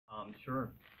Sure.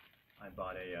 I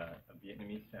bought a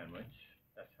Vietnamese sandwich.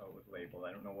 That's how it was labeled.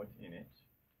 I don't know what's in it.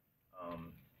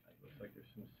 It looks like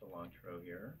there's some cilantro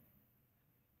here.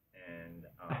 And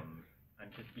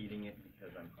I'm just eating it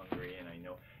because I'm hungry and I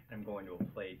know I'm going to a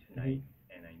play tonight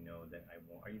and I know that I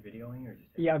won't. Are you videoing or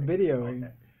just? Yeah, I'm videoing.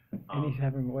 Okay. And he's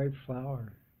having white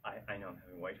flour. I know I'm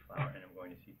having white flour and I'm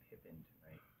going to see Pippin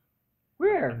tonight.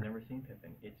 Where? I've never seen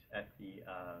Pippin. It's at the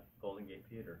Golden Gate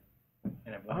Theater.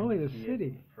 And I've Oh, wanted the to see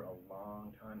city. it for a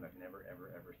long time. I've never,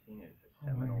 ever seen it. It's a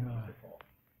seminal musical.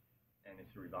 And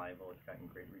it's a revival. It's gotten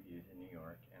great reviews in New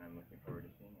York, and I'm looking forward to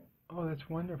seeing it. Oh, that's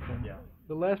wonderful. Yeah.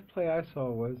 The last play I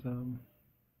saw was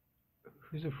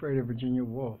Who's Afraid of Virginia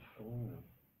Woolf? Oh.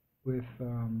 With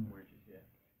Where'd you see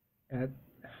it?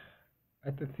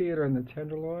 At the theater in the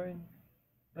Tenderloin.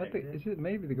 Is it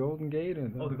maybe the Golden Gate or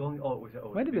the? Oh, the Golden. Oh, it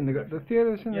was. Might have been the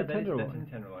theater's in the Tenderloin. Tenderloin. That's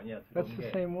in Tenderloin. Yeah, it's the That's Golden the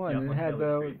Gate. same one. Yeah, It had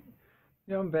the.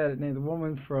 You know, I'm bad at name. The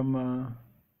woman from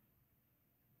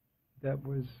that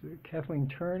was Kathleen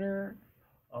Turner.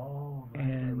 Oh, right.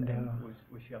 And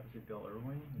was she opposite Bill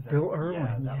Irwin? Bill Irwin.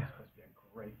 Yeah, that yeah. was supposed to be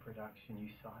a great production. You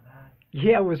saw that?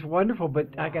 Yeah, it was wonderful.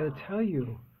 But Wow. I got to tell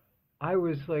you, I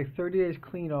was like 30 days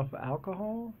clean off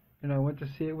alcohol, and I went to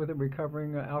see it with a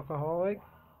recovering alcoholic. Wow.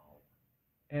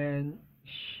 And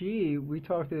we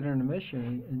talked at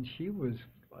intermission, and she was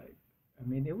like, I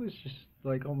mean, it was just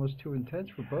like almost too intense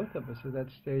for both of us at that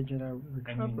stage in our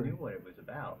recovery. And you knew what it was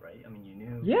about, right? I mean, you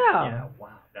knew. Yeah. Yeah.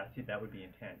 Wow. That's it. That would be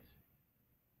intense.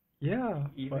 Yeah.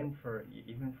 Even for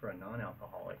a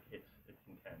non-alcoholic, it's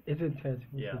intense. It's intense.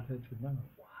 It's Yeah. intense enough.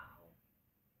 Wow.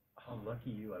 How lucky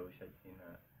you! I wish I'd seen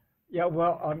that. Yeah.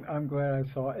 Well, I'm glad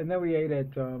I saw it. And then we ate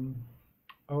at.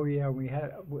 We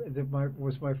had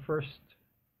was my first.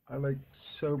 I like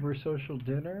sober social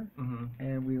dinner,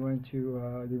 and we went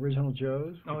to the Original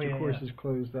Joe's, which of course is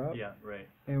closed up. Yeah, right.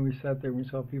 And we sat there and we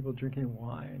saw people drinking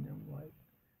wine and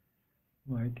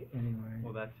like anyway.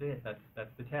 Well, that's it.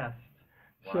 That's the test.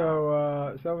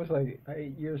 Wow. So I was like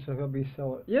 8 years, so I'll be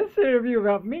celebrating. Yes, interview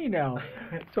about me now.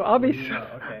 So I'll be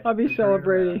I'll be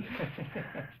celebrating.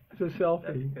 It's a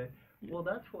selfie. That's good. Well,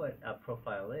 that's what a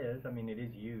profile is. I mean, it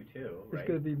is you too, right? It's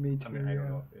gonna be me too. I mean, I don't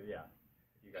know. Yeah.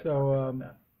 You guys so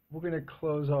we're going to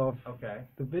close off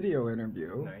the video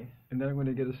interview. Nice. And then I'm going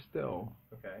to get a still.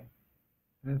 Okay.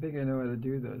 And I think I know how to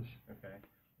do this. Okay.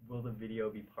 Will the video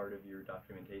be part of your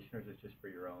documentation, or is it just for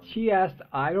your own? She asked,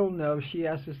 I don't know, she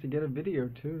asked us to get a video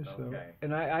too. So. Okay.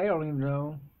 And I don't even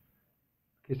know.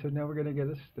 Okay, so now we're going to get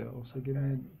a still. So give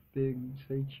me a big,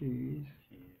 say cheese.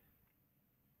 Cheese.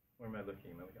 Where am I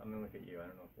looking? I'm going to look at you. I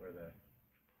don't know where the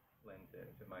lens is.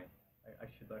 I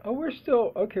should look. Oh, we're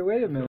still, okay, wait a minute.